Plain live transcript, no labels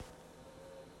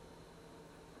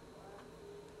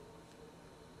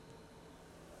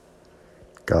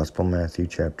Gospel Matthew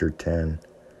chapter 10,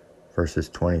 verses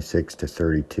 26 to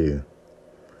 32.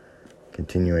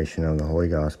 Continuation of the Holy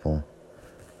Gospel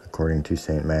according to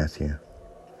St. Matthew.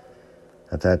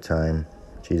 At that time,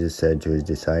 Jesus said to his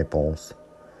disciples,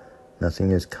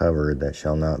 "Nothing is covered that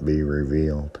shall not be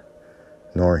revealed,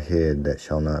 nor hid that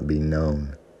shall not be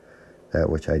known. That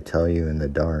which I tell you in the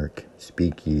dark,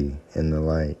 speak ye in the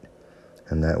light,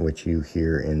 and that which you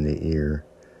hear in the ear,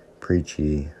 preach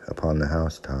ye upon the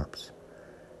housetops.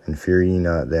 And fear ye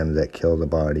not them that kill the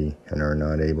body, and are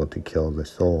not able to kill the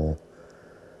soul,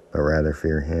 but rather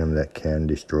fear him that can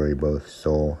destroy both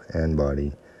soul and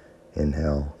body in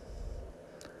hell.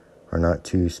 Are not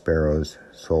 2 sparrows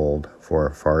sold for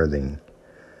a farthing?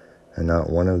 And not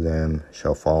one of them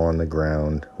shall fall on the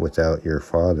ground without your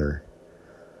Father,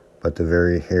 but the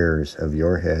very hairs of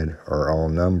your head are all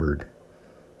numbered.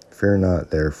 Fear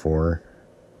not, therefore,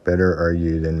 better are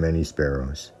you than many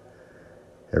sparrows.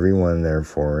 Every one,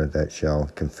 therefore, that shall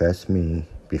confess me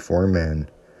before men,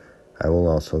 I will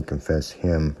also confess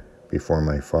him before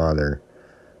my Father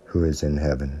who is in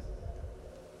heaven."